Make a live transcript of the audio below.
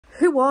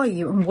Who are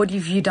you and what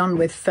have you done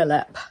with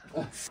Philip?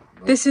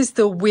 This is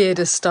the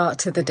weirdest start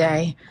to the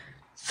day.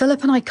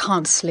 Philip and I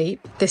can't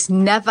sleep. This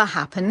never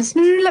happens.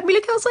 No, let me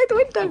look outside the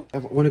window. I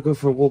want to go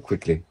for a walk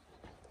quickly.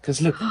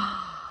 Because look.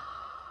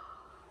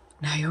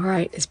 No, you're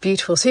right. It's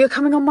beautiful. So you're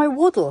coming on my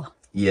waddle?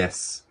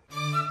 Yes.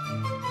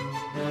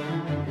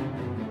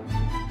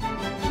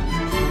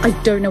 I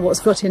don't know what's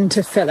got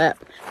into Philip.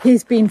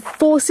 He's been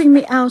forcing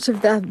me out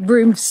of the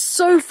room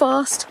so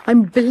fast.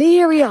 I'm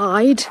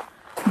bleary-eyed,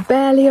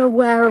 barely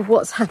aware of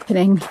what's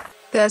happening.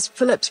 There's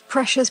Philip's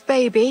precious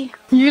baby.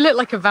 You look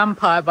like a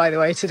vampire, by the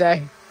way,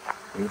 today.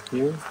 Thank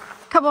you.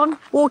 Come on,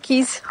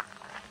 walkies.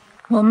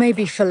 Well,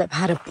 maybe Philip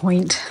had a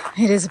point.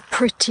 It is a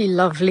pretty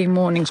lovely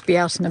morning to be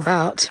out and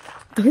about.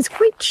 Though it's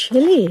quite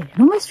chilly. It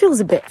almost feels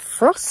a bit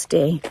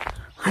frosty.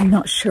 I'm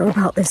not sure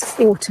about this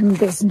autumn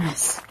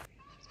business.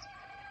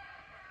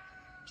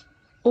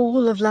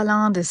 All of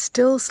Lalande is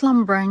still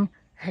slumbering,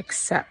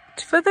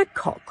 except for the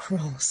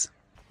cockerels.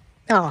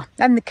 Ah,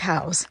 and the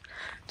cows.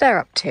 They're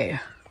up too.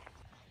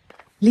 At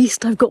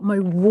least I've got my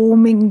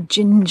warming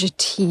ginger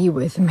tea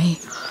with me.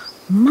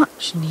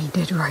 Much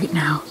needed right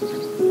now.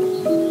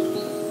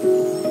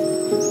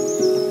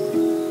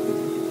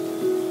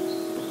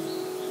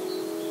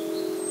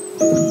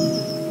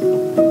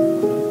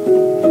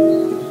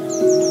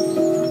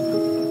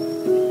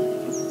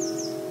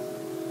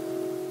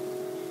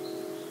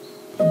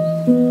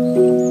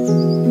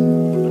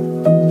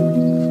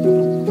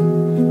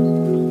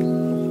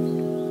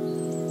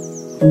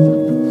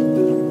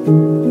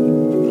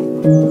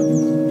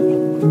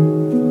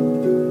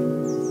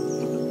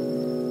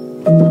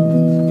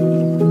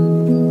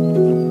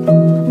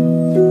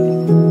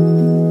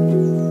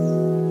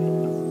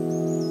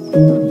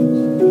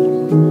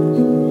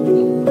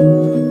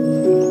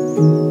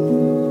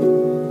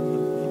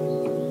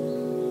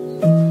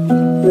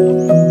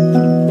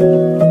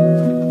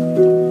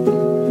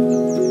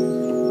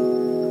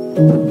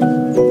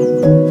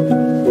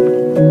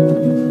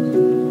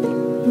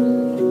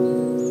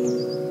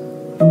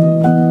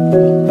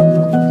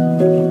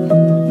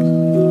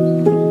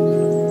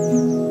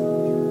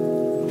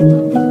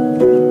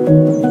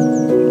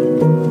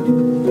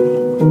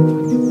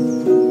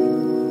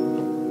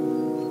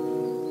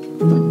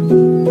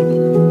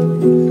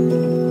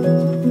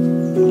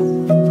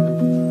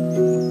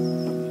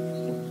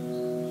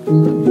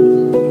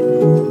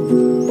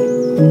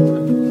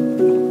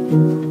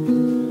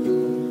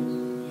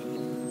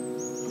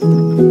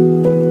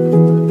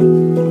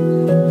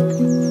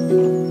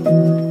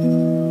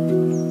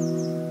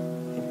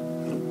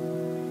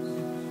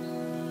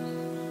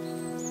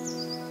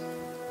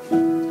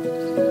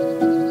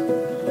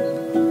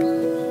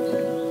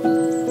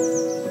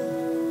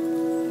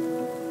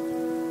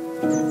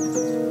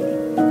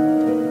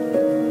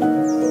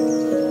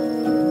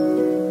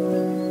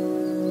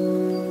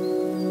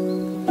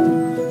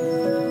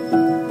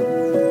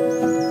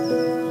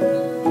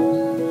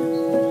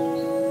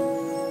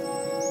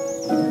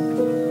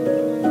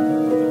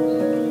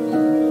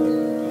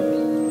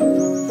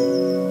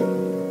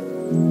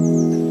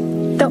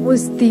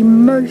 Was the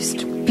most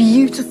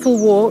beautiful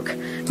walk.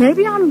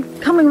 Maybe I'm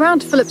coming around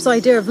to Philip's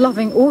idea of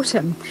loving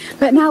autumn.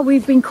 But now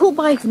we've been called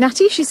by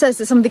Natty. She says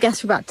that some of the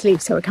guests are about to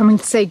leave, so we're coming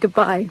to say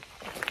goodbye.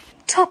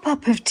 Top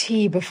up of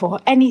tea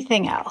before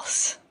anything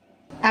else.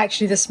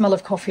 Actually, the smell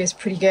of coffee is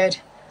pretty good.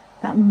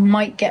 That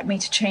might get me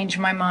to change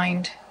my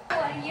mind.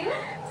 How are you?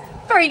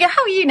 Very good.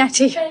 How are you,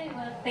 Natty? Very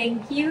well,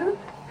 thank you.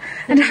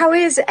 And how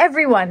is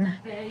everyone?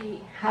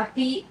 Very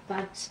happy,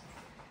 but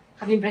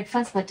having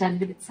breakfast, but I'm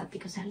a bit sad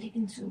because I'm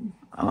leaving soon.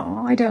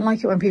 Oh, I don't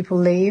like it when people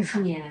leave.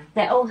 Yeah,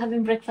 they're all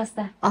having breakfast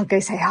there. I'll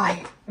go say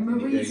hi.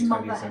 Marie's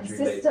mother and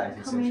sister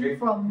coming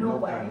from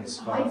Norway.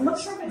 I'm not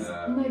sure if it's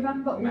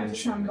November or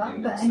December,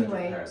 but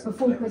anyway,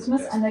 before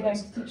Christmas, and they're going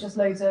to teach us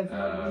loads of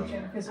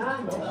Norwegian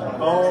Christmas traditions.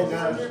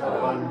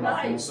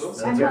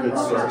 And her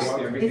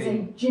mother is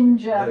a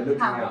ginger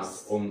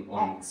house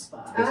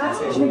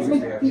expert. She makes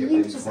me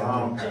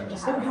beautiful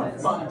ginger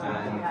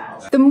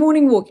house. The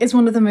morning walk is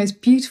one of the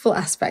most beautiful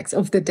aspects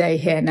of the day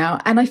here now,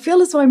 and I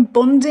feel as though I'm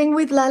bonding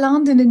with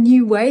Lalande in a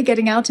new way,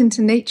 getting out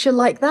into nature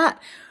like that.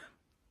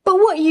 But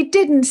what you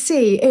didn't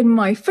see in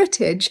my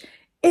footage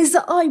is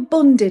that I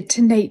bonded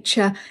to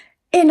nature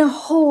in a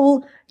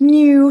whole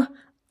new,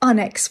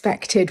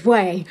 unexpected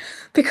way.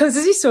 Because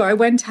as you saw, I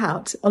went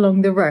out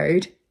along the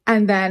road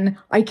and then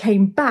I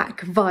came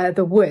back via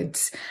the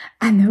woods.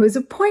 And there was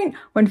a point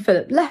when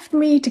Philip left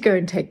me to go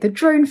and take the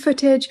drone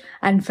footage.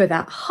 And for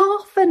that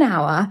half an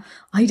hour,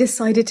 I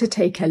decided to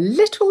take a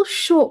little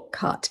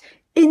shortcut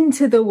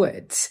into the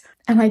woods.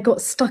 And I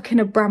got stuck in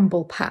a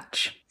bramble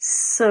patch.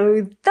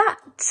 So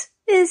that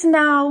is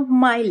now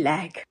my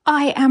leg.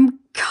 I am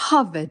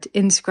covered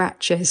in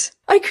scratches.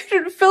 I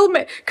couldn't film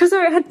it because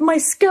I had my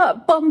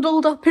skirt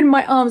bundled up in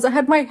my arms. I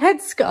had my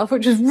headscarf,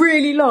 which was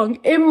really long,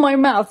 in my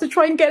mouth to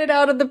try and get it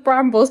out of the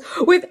brambles.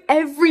 With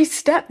every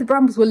step, the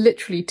brambles were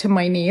literally to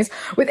my knees.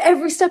 With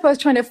every step, I was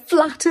trying to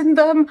flatten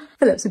them.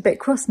 Philip's a bit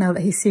cross now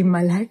that he's seen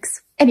my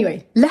legs.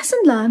 Anyway, lesson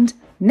learned.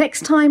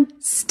 Next time,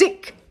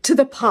 stick to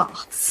the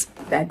paths.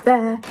 They're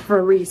there for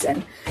a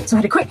reason. So I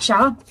had a quick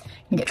shower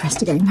and get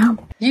dressed again now.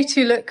 You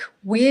two look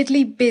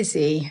weirdly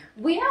busy.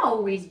 We are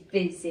always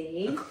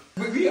busy.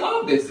 We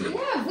are busy.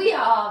 Yeah, we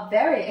are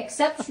very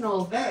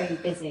exceptional, very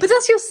busy. But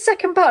that's your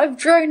second bout of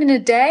drone in a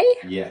day?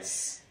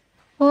 Yes.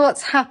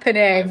 What's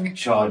happening?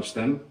 Charge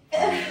them.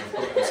 I've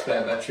got a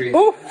spare battery.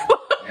 Oh.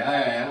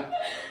 Yeah.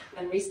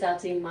 I'm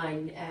restarting my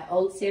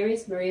old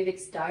series, Maria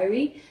Vic's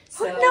Diary.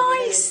 So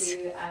nice.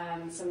 we're going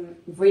to do some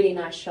really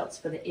nice shots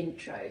for the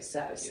intro.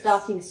 So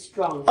starting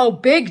strong. Oh,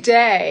 big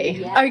day.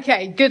 Yeah.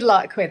 Okay, good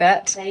luck with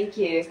it. Thank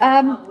you.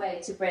 Can't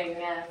wait to bring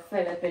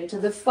Philip into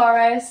the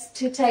forest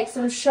to take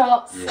some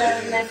shots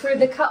and through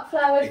the cut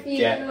flower field.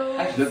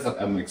 Yeah.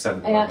 I'm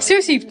excited. Yeah.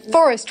 Seriously,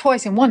 forest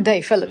twice in one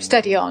day, Philip,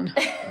 steady on.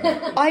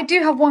 I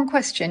do have one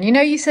question. You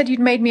know, you said you'd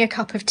made me a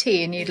cup of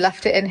tea and you'd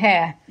left it in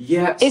here.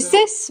 Yeah. Is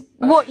this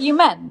what you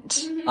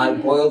meant? I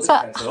boiled the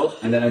kettle,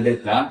 and then I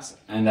did that,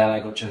 and then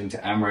I got chatting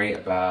to Amory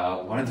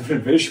about one of the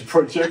renovation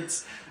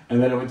projects,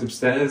 and then I went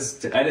upstairs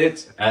to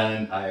edit,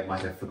 and I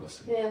might have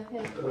forgotten. Yeah.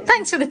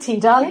 Thanks for the tea,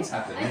 darling. Things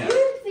happen, Thank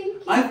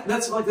yeah. you.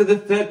 That's like the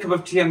third cup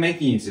of tea I'm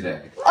making you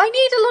today. I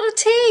need a lot of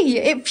tea.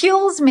 It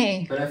fuels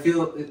me. But I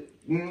feel...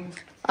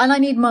 And I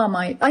need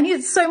Marmite. I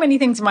need so many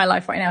things in my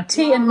life right now.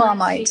 Tea and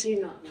Marmite. You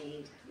do not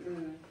need.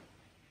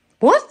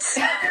 What?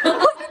 Where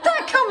did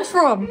that come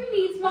from? Who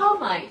needs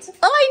Marmite?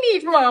 I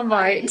need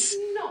Marmite. It's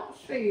not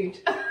food.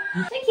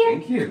 Thank you.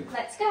 Thank you.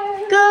 Let's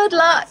go. Good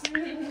luck.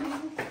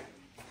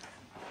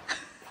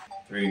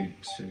 3,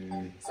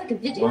 2, It's like a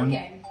video 1.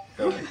 game.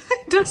 Go.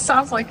 It does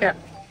sound like it.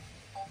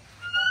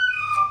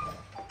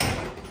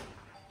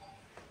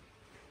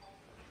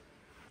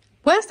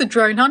 Where's the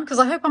drone, hon? Because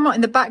I hope I'm not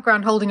in the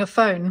background holding a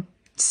phone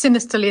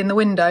sinisterly in the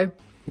window.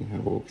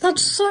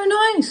 That's so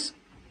nice.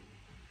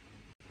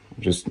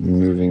 I'm just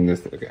moving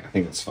this. Okay, I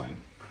think that's fine.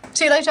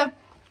 See you later.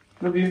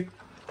 Love you.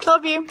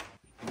 Love you.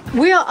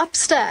 We are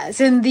upstairs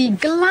in the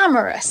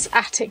glamorous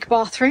attic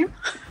bathroom,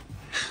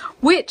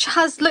 which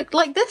has looked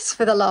like this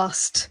for the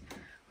last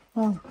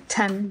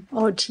 10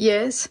 odd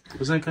years.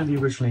 Wasn't it going to be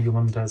originally your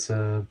mum and dad's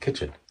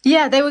kitchen?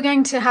 Yeah, they were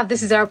going to have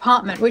this as their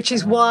apartment, which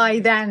is why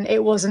then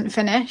it wasn't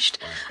finished.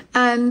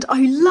 And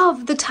I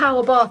love the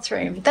tower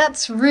bathroom.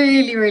 That's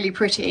really, really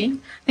pretty.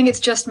 I think it's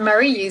just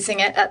Murray using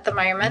it at the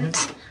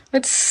moment.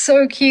 It's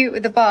so cute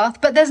with the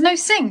bath, but there's no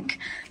sink.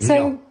 So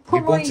No, we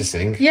bought a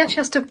sink. Yeah, she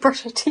has to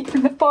brush her teeth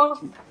in the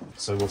bath.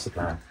 So what's the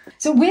plan?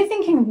 So we're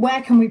thinking,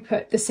 where can we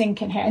put the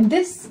sink in here? And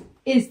this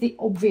is the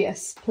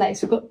obvious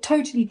place. We've got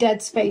totally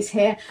dead space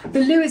here. The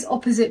loo is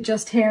opposite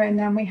just here, and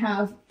then we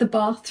have the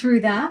bath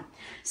through there.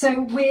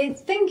 So we're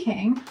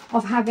thinking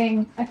of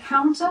having a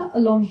counter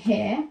along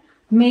here,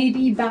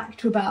 maybe back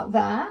to about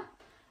there,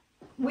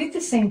 with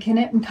the sink in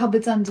it and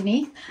cupboards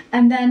underneath,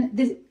 and then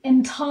this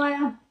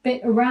entire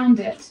bit around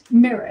it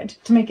mirrored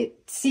to make it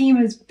seem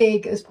as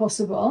big as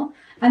possible,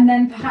 and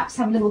then perhaps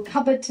have a little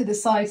cupboard to the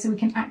side so we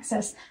can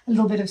access a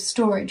little bit of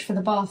storage for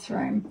the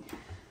bathroom.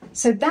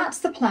 So that's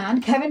the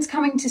plan. Kevin's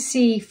coming to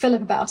see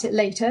Philip about it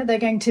later. They're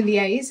going to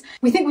liaise.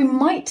 We think we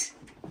might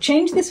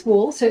change this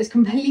wall so it's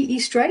completely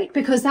straight,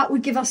 because that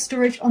would give us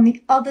storage on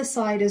the other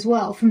side as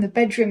well from the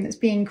bedroom that's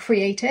being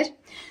created.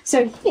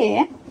 So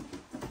here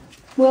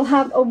we'll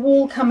have a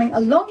wall coming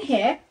along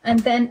here and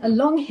then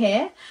along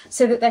here,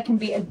 so that there can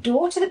be a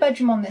door to the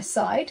bedroom on this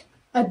side,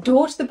 a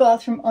door to the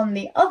bathroom on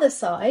the other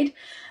side,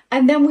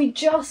 and then we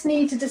just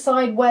need to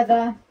decide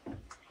whether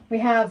we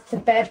have the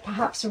bed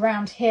perhaps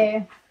around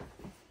here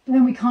and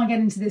then we can't get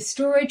into this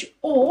storage,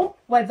 or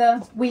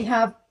whether we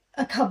have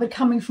a cupboard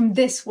coming from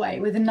this way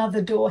with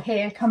another door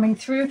here coming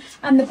through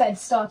and the bed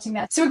starting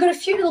there. So we've got a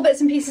few little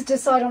bits and pieces to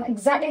decide on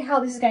exactly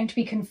how this is going to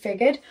be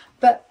configured,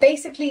 but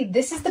basically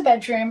this is the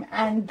bedroom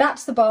and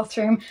that's the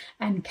bathroom,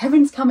 and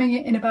Kevin's coming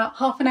in about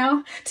half an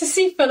hour to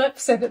see Philip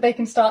so that they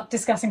can start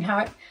discussing how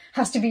it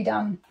has to be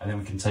done. And then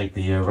we can take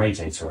the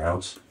radiator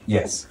out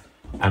Yes.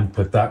 and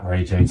put that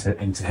radiator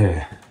into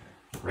here.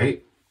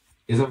 Great.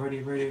 Is that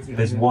already ready?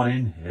 There's one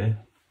in here,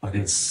 but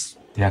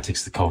the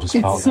attic's the coldest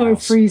part of It's the so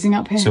house. freezing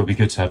up here. So it'd be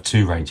good to have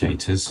 2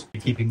 radiators.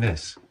 You're keeping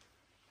this?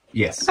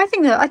 Yes. I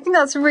think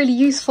that's a really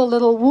useful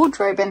little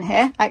wardrobe in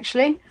here,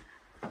 actually.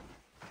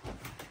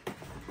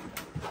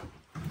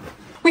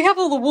 We have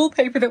all the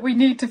wallpaper that we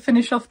need to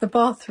finish off the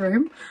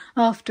bathroom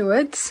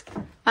afterwards,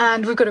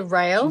 and we've got a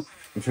rail.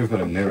 I'm sure we've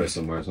got a mirror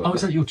somewhere as well. Oh,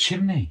 is that your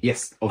chimney?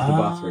 Yes, of the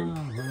bathroom.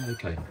 Right,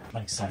 okay.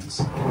 Makes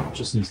sense.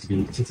 Just needs to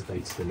be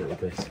titivated a little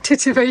bit.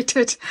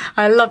 Titivated.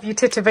 I love you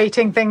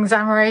titivating things,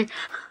 Amory.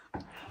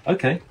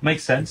 Okay,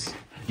 makes sense.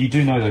 You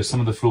do know, though, some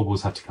of the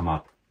floorboards have to come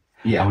up.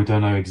 Yeah. And we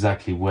don't know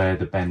exactly where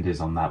the bend is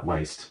on that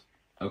waist.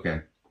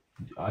 Okay.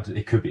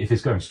 It could be, if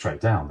it's going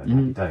straight down, then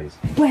happy days.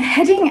 We're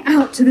heading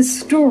out to the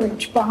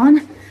storage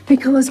barn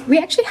because we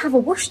actually have a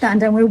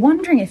washstand and we're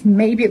wondering if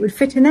maybe it would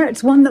fit in there.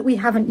 It's one that we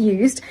haven't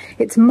used.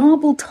 It's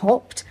marble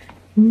topped.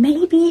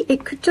 Maybe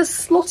it could just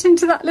slot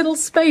into that little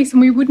space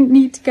and we wouldn't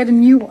need to get a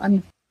new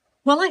one.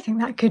 Well, I think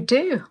that could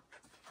do.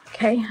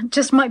 Okay,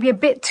 just might be a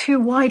bit too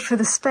wide for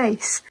the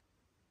space.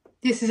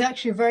 This is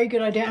actually a very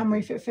good idea, Amory,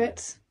 if it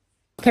fits.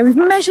 Okay, we've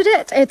measured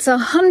it. It's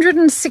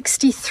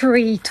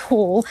 163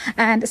 tall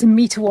and it's a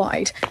metre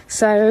wide.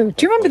 So,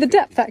 do you remember the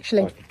depth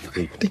actually?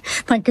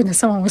 Thank goodness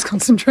someone was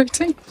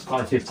concentrating. It's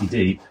 550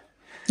 deep.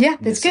 Yeah,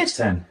 that's good.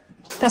 10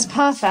 That's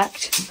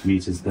perfect.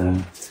 meters there.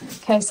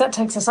 Okay, so that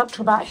takes us up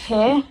to about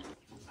here.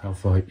 How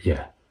far?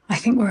 Yeah. I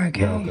think we're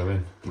okay. Yeah, I'll go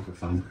in. We'll be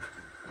fine.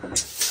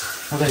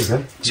 Oh, there you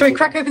go. Shall we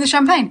crack open the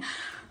champagne?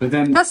 But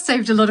then, That's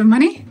saved a lot of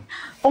money.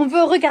 On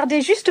veut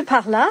regarder juste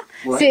par là.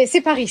 Ouais.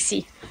 C'est par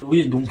ici.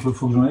 Oui, donc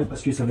faut que j'enlève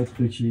parce que ça va être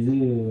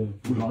utilisé.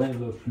 Faut que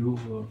j'enlève plus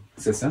haut.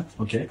 c'est ça?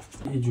 Ok.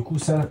 Et du coup,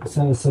 ça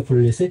faut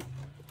le laisser.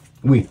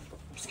 Oui.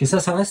 Parce que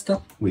ça reste.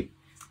 Hein. Oui.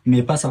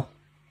 Mais pas ça.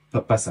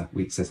 Pas ça,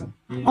 oui, c'est ça.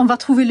 On va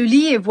trouver le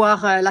lit et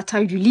voir la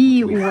taille du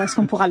lit, où est-ce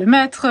qu'on pourra le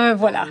mettre,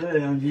 voilà.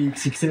 Un lit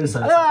XXL,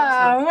 ça.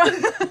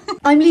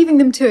 I'm leaving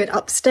them to it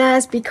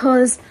upstairs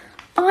because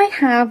I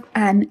have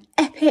an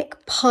epic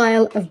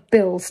pile of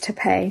bills to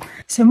pay.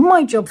 So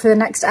my job for the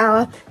next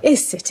hour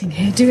is sitting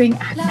here doing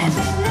admin.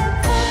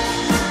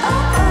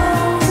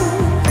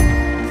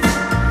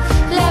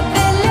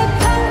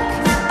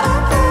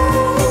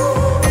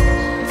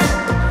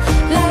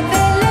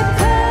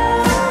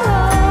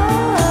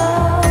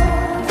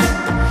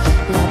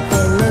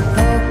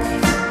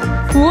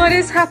 What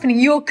is happening?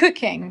 You're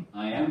cooking.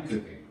 I am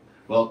cooking.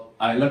 Well,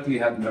 I luckily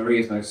had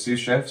Marie as my sous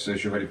chef, so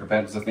she already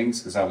prepared the things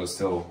because I was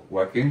still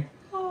working.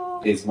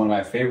 It's one of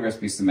my favorite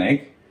recipes to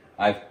make.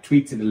 I've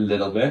tweaked it a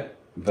little bit,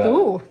 but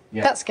Ooh,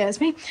 yeah. that scares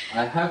me.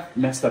 I have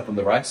messed up on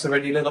the rice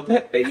already a little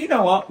bit, but you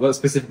know what? Well,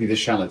 specifically the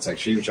shallots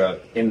actually, which are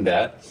in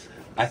there.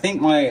 I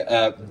think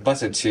my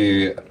butter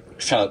to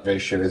shallot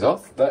ratio is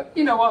off, but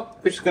you know what?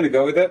 We're just going to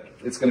go with it.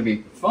 It's going to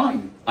be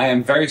fine. I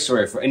am very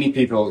sorry for any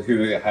people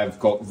who have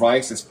got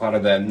rice as part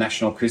of their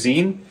national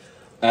cuisine.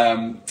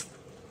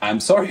 I'm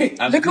sorry.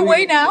 Look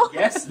away now.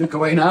 Yes, look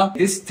away now.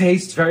 This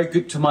tastes very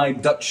good to my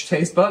Dutch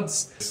taste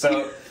buds,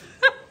 so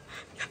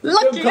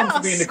Lucky don't come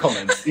us. to me in the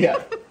comments. Yeah.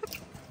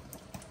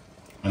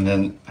 And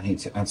then I need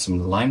to add some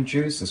lime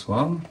juice as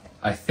well.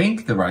 I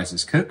think the rice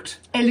is cooked.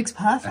 It looks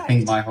perfect. I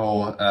think my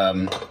whole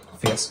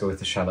fiasco with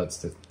the shallots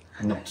did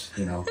not,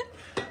 you know,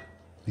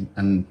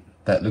 and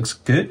that looks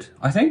good,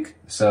 I think.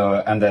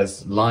 So, and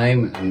there's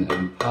lime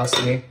and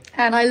parsley.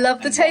 And I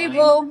love the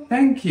table.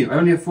 Thank you. I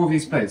only have 4 of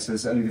these plates, so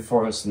there's only the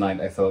 4 of us tonight.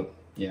 I thought,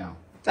 yeah.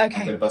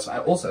 Okay. I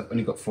also have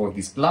only got 4 of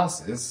these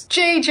glasses.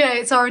 JJ,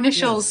 it's our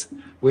initials.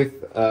 Yes,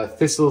 with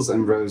thistles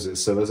and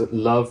roses, so there's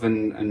love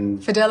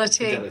and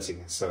Fidelity.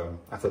 So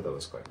I thought that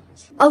was quite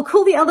nice. I'll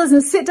call the others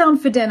and sit down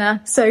for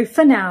dinner. So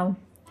for now,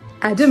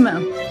 à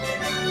demain.